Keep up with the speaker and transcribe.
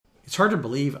It's hard to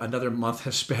believe another month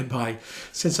has sped by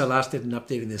since I last did an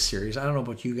update in this series. I don't know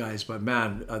about you guys, but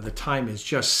man, the time is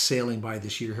just sailing by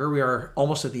this year. Here we are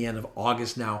almost at the end of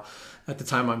August now at the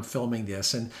time I'm filming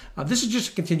this. And this is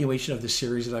just a continuation of the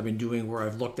series that I've been doing where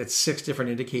I've looked at 6 different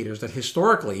indicators that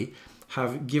historically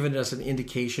have given us an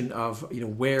indication of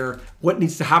what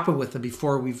needs to happen with them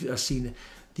before we've seen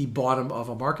the bottom of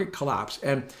a market collapse.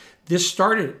 And this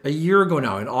started a year ago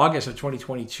now in August of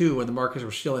 2022 when the markets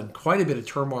were still in quite a bit of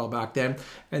turmoil back then.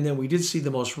 And then we did see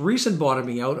the most recent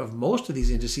bottoming out of most of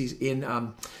these indices in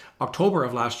October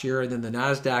of last year. And then the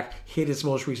NASDAQ hit its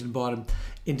most recent bottom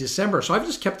in December. So I've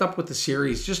just kept up with the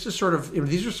series just to sort of,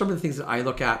 these are some of the things that I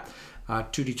look at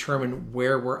to determine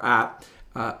where we're at.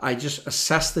 I just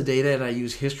assess the data and I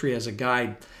use history as a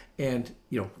guide and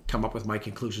come up with my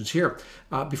conclusions here.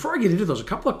 Before I get into those, a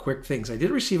couple of quick things. I did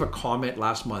receive a comment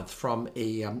last month from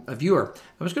a viewer.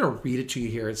 I'm just going to read it to you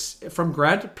here. It's from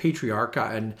Grad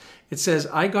Patriarcha, and it says,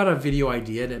 I got a video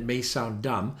idea and it may sound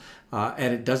dumb,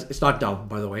 and it's not dumb,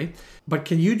 by the way, but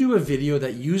can you do a video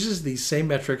that uses these same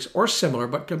metrics or similar,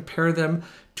 but compare them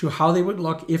to how they would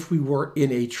look if we were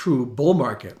in a true bull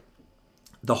market?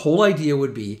 The whole idea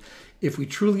would be, if we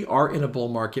truly are in a bull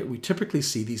market, we typically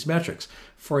see these metrics.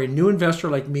 For a new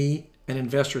investor like me, an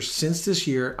investor since this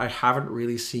year, I haven't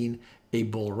really seen a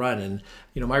bull run. And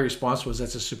my response was,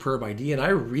 that's a superb idea. And I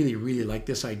really, really like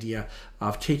this idea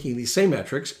of taking these same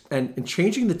metrics and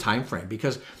changing the time frame,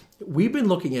 because we've been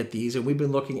looking at these and we've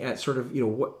been looking at sort of,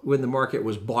 when the market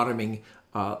was bottoming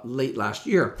late last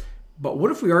year. But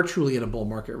what if we are truly in a bull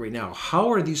market right now?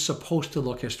 How are these supposed to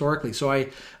look historically? So I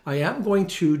am going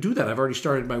to do that. I've already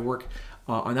started my work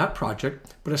on that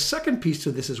project. But a second piece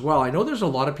to this as well, I know there's a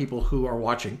lot of people who are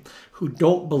watching who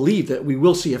don't believe that we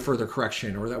will see a further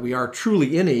correction or that we are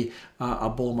truly in a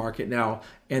bull market now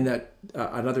and that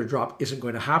another drop isn't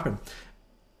going to happen.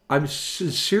 I'm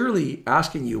sincerely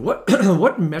asking you,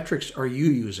 what metrics are you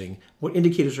using? What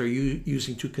indicators are you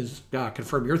using to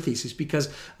confirm your thesis?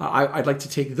 Because I'd like to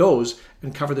take those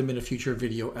and cover them in a future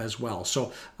video as well.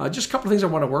 So just a couple of things I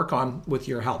want to work on with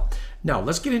your help. Now,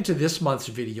 let's get into this month's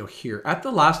video here. At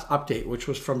the last update, which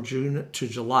was from June to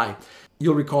July,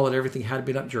 you'll recall that everything had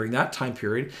been up during that time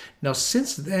period. Now,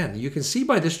 since then, you can see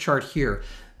by this chart here,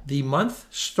 the month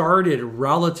started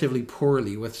relatively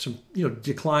poorly with some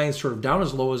declines sort of down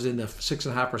as low as in the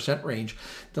 6.5% range.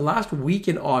 The last week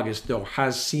in August, though,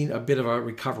 has seen a bit of a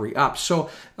recovery up.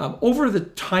 So over the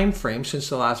time frame since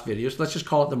the last videos, let's just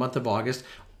call it the month of August,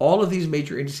 all of these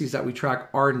major indices that we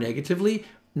track are negatively,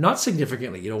 not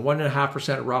significantly,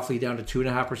 1.5% roughly down to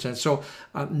 2.5%. So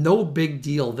no big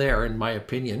deal there, in my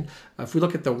opinion. If we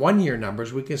look at the 1-year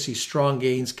numbers, we can see strong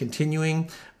gains continuing.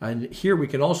 And here we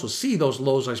can also see those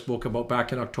lows I spoke about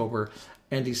back in October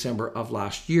and December of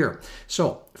last year.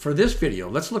 So for this video,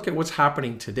 let's look at what's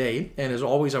happening today. And as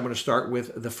always, I'm going to start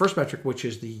with the first metric, which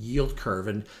is the yield curve.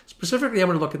 And specifically, I'm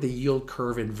going to look at the yield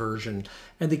curve inversion.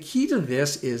 And the key to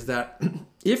this is that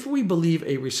if we believe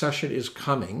a recession is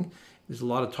coming, there's a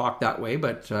lot of talk that way,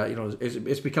 but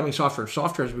it's becoming softer and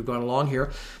softer as we've gone along here,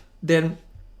 then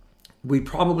we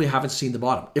probably haven't seen the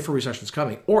bottom if a recession is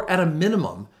coming. Or at a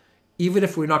minimum, even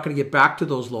if we're not going to get back to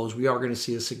those lows, we are going to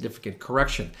see a significant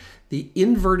correction. The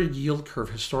inverted yield curve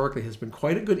historically has been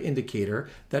quite a good indicator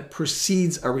that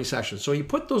precedes a recession. So you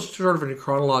put those sort of in a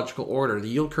chronological order. The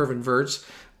yield curve inverts,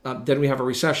 then we have a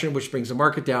recession, which brings the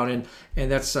market down,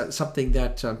 and that's something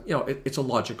that, it's a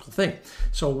logical thing.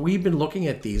 So we've been looking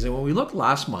at these, and when we looked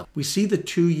last month, we see the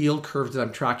 2 yield curves that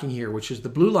I'm tracking here, which is the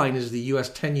blue line is the US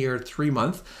 10-year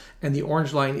 3-month, and the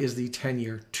orange line is the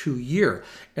 10-year 2-year.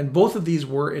 And both of these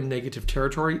were in negative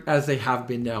territory, as they have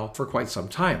been now for quite some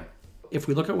time. If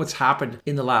we look at what's happened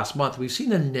in the last month, we've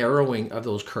seen a narrowing of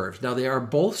those curves. Now, they are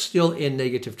both still in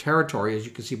negative territory, as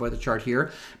you can see by the chart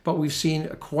here, but we've seen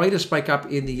quite a spike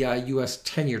up in the US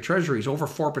 10-year treasuries, over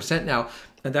 4% now,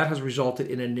 and that has resulted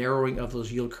in a narrowing of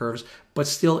those yield curves, but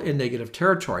still in negative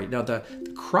territory. Now, the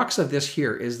crux of this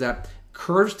here is that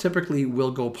curves typically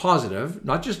will go positive,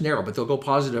 not just narrow, but they'll go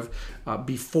positive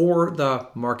before the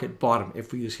market bottom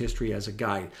if we use history as a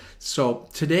guide. So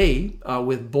today,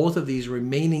 with both of these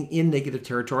remaining in negative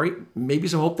territory, maybe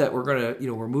some hope that we're going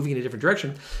to, we're moving in a different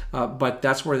direction, but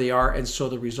that's where they are. And so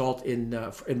the result in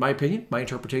my opinion, my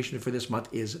interpretation for this month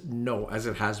is no, as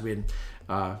it has been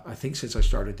I think since I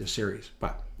started this series.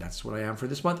 But that's what I am for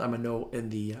this month. I'm a no in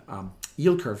the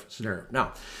yield curve scenario.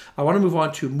 Now, I want to move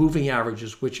on to moving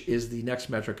averages, which is the next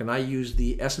metric. And I use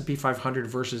the S&P 500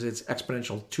 versus its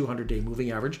exponential 200-day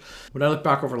moving average. When I look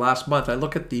back over last month, I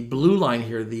look at the blue line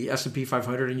here, the S&P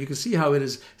 500, and you can see how it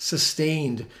is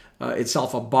sustained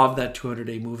itself above that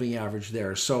 200-day moving average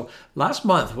there. So last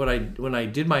month, when I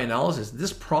did my analysis,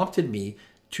 this prompted me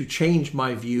to change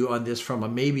my view on this from a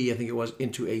maybe, I think it was,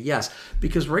 into a yes.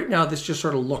 Because right now, this just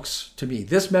sort of looks to me,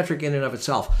 this metric in and of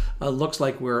itself looks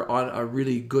like we're on a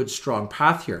really good, strong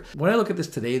path here. When I look at this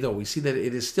today, though, we see that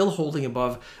it is still holding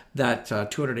above that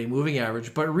 200-day moving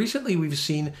average. But recently, we've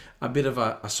seen a bit of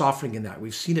a softening in that.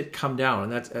 We've seen it come down,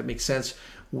 and that makes sense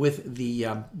with the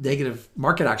negative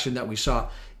market action that we saw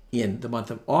in the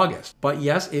month of August. But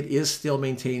yes, it is still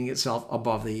maintaining itself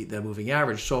above the moving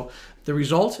average. So the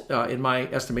result, in my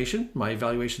estimation, my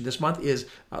evaluation this month is,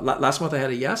 last month I had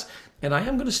a yes, and I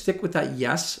am going to stick with that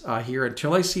yes here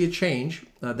until I see a change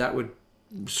that would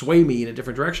sway me in a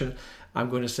different direction. I'm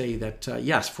going to say that,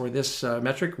 yes, for this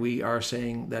metric, we are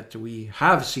saying that we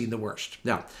have seen the worst.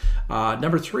 Now,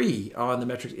 number 3 on the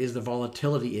metric is the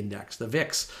volatility index, the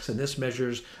VIX, and this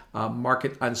measures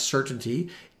market uncertainty.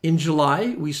 In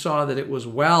July, we saw that it was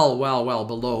well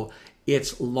below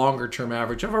its longer term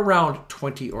average of around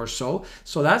 20 or so.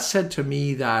 So that said to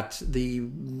me that the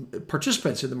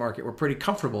participants in the market were pretty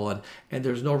comfortable, and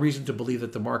there's no reason to believe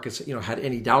that the markets had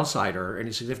any downside or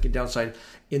any significant downside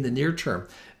in the near term.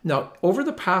 Now, over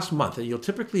the past month, and you'll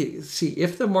typically see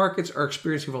if the markets are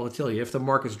experiencing volatility, if the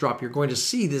markets drop, you're going to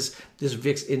see this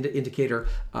VIX indicator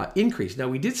increase. Now,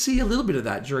 we did see a little bit of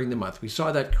that during the month. We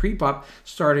saw that creep up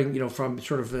starting, from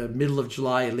sort of the middle of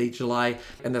July, late July,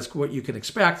 and that's what you can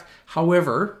expect.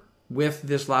 However, with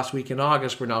this last week in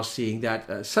August, we're now seeing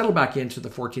that settle back into the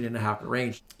 14.5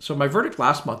 range. So my verdict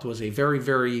last month was a very,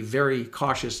 very, very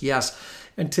cautious yes.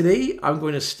 And today I'm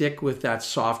going to stick with that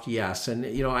soft yes. And,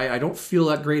 I don't feel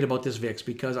that great about this VIX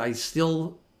because I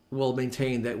still will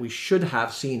maintain that we should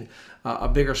have seen a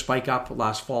bigger spike up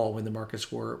last fall when the markets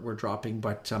were dropping,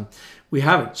 but we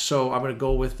haven't. So I'm going to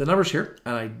go with the numbers here,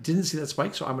 and I didn't see that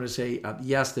spike. So I'm going to say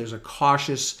yes. There's a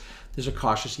cautious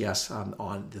yes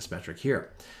on this metric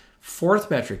here. Fourth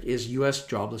metric is U.S.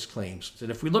 jobless claims. And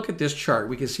if we look at this chart,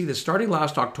 we can see that starting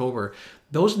last October,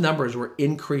 those numbers were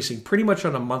increasing pretty much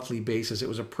on a monthly basis. It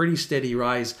was a pretty steady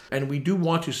rise, and we do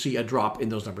want to see a drop in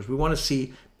those numbers. We want to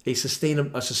see a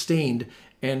sustained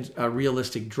and a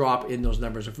realistic drop in those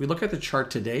numbers. If we look at the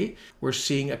chart today, we're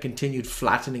seeing a continued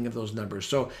flattening of those numbers.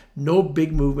 So no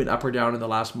big movement up or down in the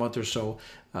last month or so.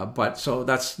 But so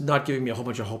that's not giving me a whole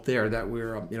bunch of hope there that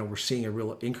we're seeing a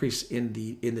real increase in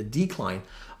the decline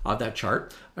of that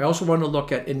chart. I also want to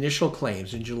look at initial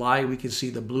claims. In July, we can see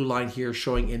the blue line here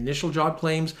showing initial job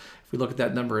claims. If we look at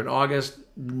that number in August,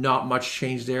 not much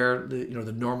change there.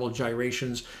 The normal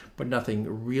gyrations, but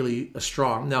nothing really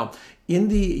strong. Now, in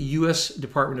the U.S.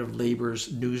 Department of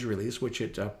Labor's news release, which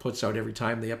it puts out every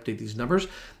time they update these numbers,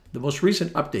 the most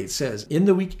recent update says, in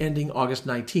the week ending August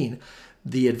 19,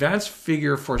 the advanced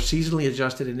figure for seasonally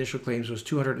adjusted initial claims was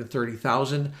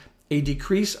 230,000, a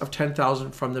decrease of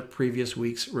 10,000 from the previous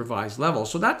week's revised level.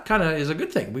 So that kind of is a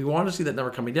good thing. We want to see that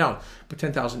number coming down, but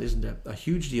 10,000 isn't a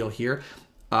huge deal here.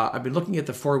 I've been looking at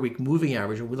the 4-week moving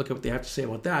average, and we look at what they have to say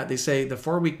about that. They say the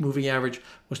 4-week moving average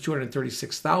was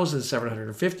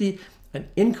 236,750, an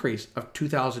increase of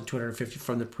 2,250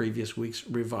 from the previous week's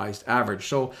revised average.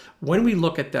 So when we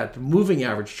look at that moving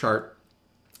average chart,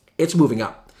 it's moving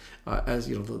up. As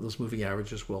those moving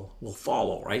averages will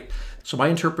follow, right? So my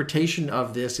interpretation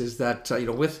of this is that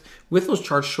with those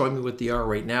charts showing me what they are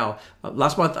right now,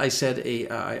 last month I said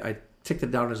I ticked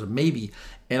it down as a maybe,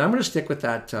 and I'm going to stick with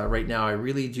that right now. I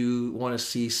really do want to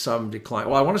see some decline.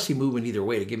 Well, I want to see movement either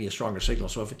way to give me a stronger signal.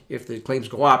 So if the claims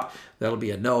go up, that'll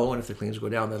be a no, and if the claims go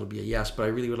down, that'll be a yes. But I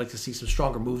really would like to see some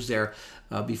stronger moves there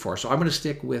before. So I'm going to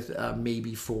stick with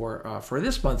maybe for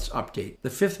this month's update. The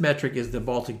fifth metric is the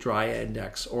Baltic Dry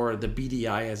Index, or the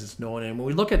BDI as it's known. And when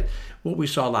we look at what we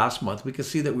saw last month, we can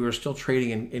see that we were still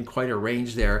trading in quite a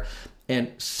range there.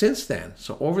 And since then,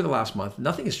 so over the last month,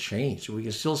 nothing has changed. We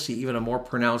can still see even a more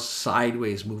pronounced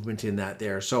sideways movement in that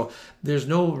there. So there's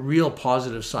no real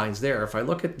positive signs there. If I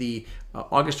look at the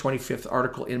August 25th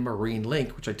article in Marine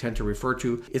Link, which I tend to refer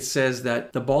to, it says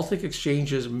that the Baltic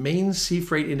Exchange's main sea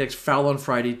freight index fell on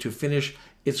Friday to finish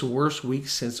its worst week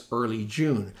since early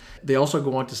June. They also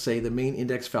go on to say the main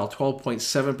index fell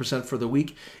 12.7% for the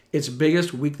week its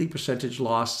biggest weekly percentage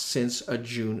loss since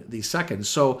June the 2nd.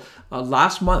 So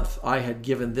last month, I had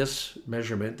given this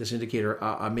measurement, this indicator,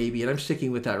 a maybe, and I'm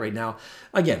sticking with that right now.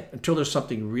 Again, until there's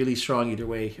something really strong either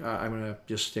way, I'm going to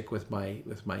just stick with my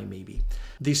maybe.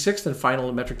 The sixth and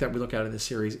final metric that we look at in this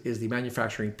series is the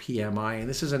manufacturing PMI, and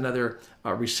this is another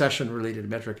recession-related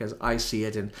metric as I see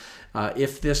it. And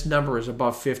if this number is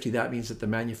above 50, that means that the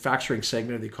manufacturing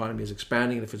segment of the economy is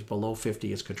expanding, and if it's below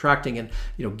 50, it's contracting. And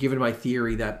given my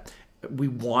theory that we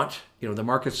want, the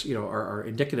markets, are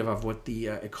indicative of what the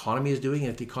economy is doing.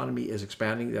 And if the economy is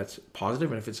expanding, that's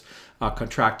positive. And if it's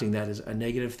contracting, that is a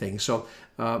negative thing. So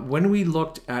when we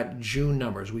looked at June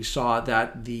numbers, we saw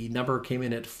that the number came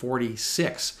in at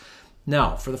 46.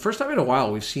 Now, for the first time in a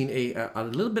while, we've seen a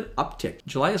little bit uptick.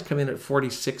 July has come in at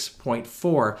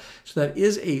 46.4. So that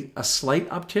is a slight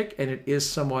uptick, and it is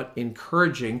somewhat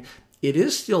encouraging. It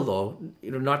is still, though,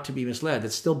 not to be misled,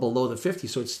 it's still below the 50,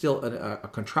 so it's still a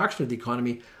contraction of the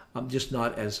economy, just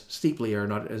not as steeply or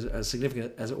not as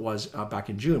significant as it was back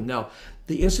in June. Now,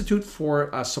 the Institute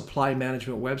for Supply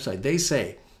Management website, they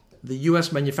say the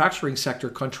U.S. manufacturing sector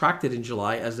contracted in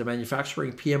July as the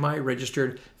manufacturing PMI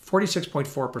registered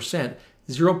 46.4%,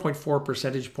 0.4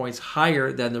 percentage points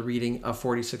higher than the reading of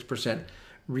 46%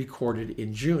 recorded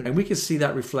in June. And we can see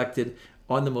that reflected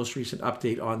on the most recent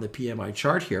update on the PMI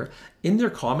chart here. In their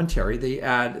commentary, they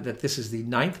add that this is the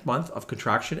 9th month of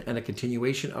contraction and a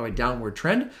continuation of a downward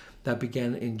trend that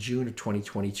began in June of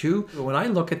 2022. When I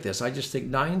look at this, I just think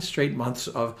 9 straight months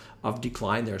of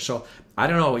decline there. So I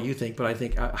don't know what you think, but I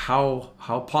think how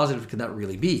positive can that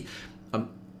really be?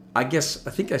 Like I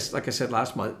said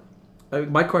last month,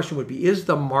 my question would be, is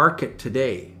the market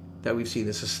today that we've seen,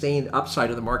 the sustained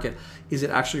upside of the market, is it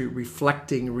actually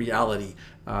reflecting reality?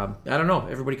 I don't know.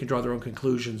 Everybody can draw their own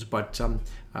conclusions, but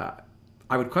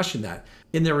I would question that.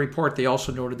 In their report, they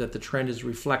also noted that the trend is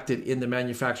reflected in the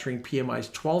manufacturing PMI's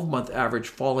 12-month average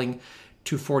falling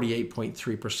to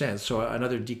 48.3%. So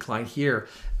another decline here.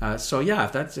 So yeah,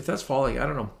 if that's falling, I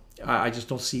don't know. I just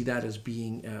don't see that as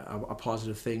being a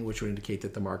positive thing, which would indicate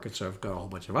that the markets have got a whole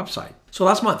bunch of upside. So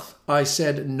last month, I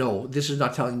said, no, this is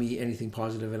not telling me anything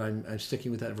positive, and I'm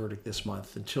sticking with that verdict this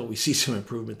month until we see some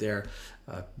improvement there.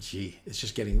 It's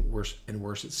just getting worse and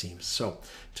worse, it seems. So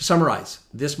to summarize,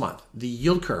 this month, the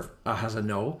yield curve has a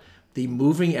no. The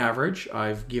moving average,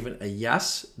 I've given a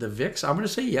yes. The VIX, I'm going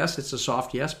to say yes. It's a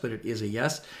soft yes, but it is a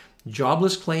yes.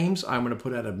 Jobless claims, I'm going to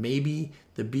put at a maybe.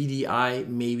 The BDI,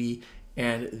 maybe.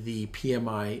 And the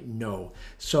PMI, no.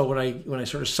 So when I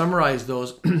sort of summarize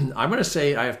those, I'm going to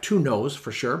say I have 2 no's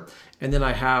for sure, and then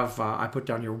I have I put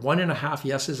down here 1.5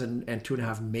 yeses and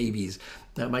 2.5 maybes.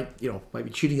 That might be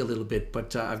cheating a little bit,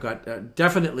 but I've got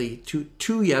definitely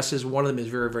two yeses. One of them is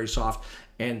very, very soft,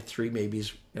 and 3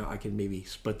 maybes. I can maybe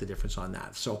split the difference on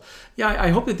that. So yeah, I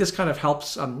hope that this kind of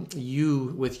helps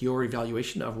you with your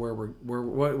evaluation of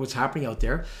what's happening out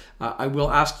there. I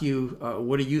will ask you,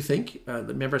 what do you think?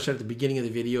 Remember I said at the beginning of the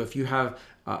video, if you have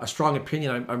a strong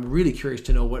opinion, I'm really curious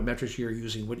to know what metrics you're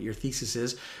using, what your thesis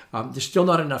is. There's still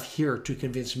not enough here to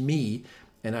convince me.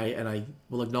 And I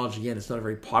will acknowledge again, it's not a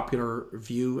very popular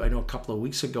view. I know a couple of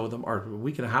weeks ago, or a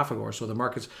week and a half ago or so, the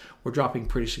markets were dropping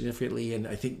pretty significantly, and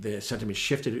I think the sentiment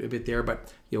shifted a bit there.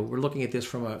 But we're looking at this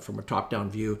from a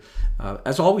top-down view.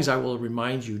 As always, I will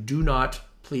remind you: do not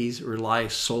please rely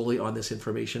solely on this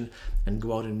information and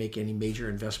go out and make any major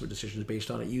investment decisions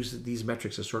based on it. Use these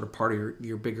metrics as sort of part of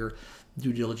your bigger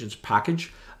due diligence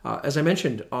package. As I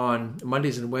mentioned, on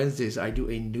Mondays and Wednesdays, I do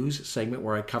a news segment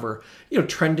where I cover,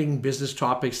 trending business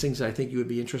topics, things that I think you would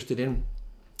be interested in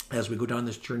as we go down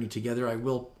this journey together. I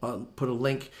will put a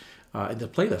link in the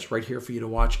playlist right here for you to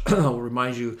watch. I'll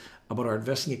remind you about our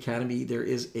Investing Academy. There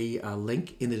is a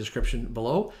link in the description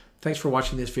below. Thanks for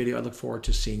watching this video. I look forward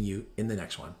to seeing you in the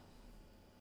next one.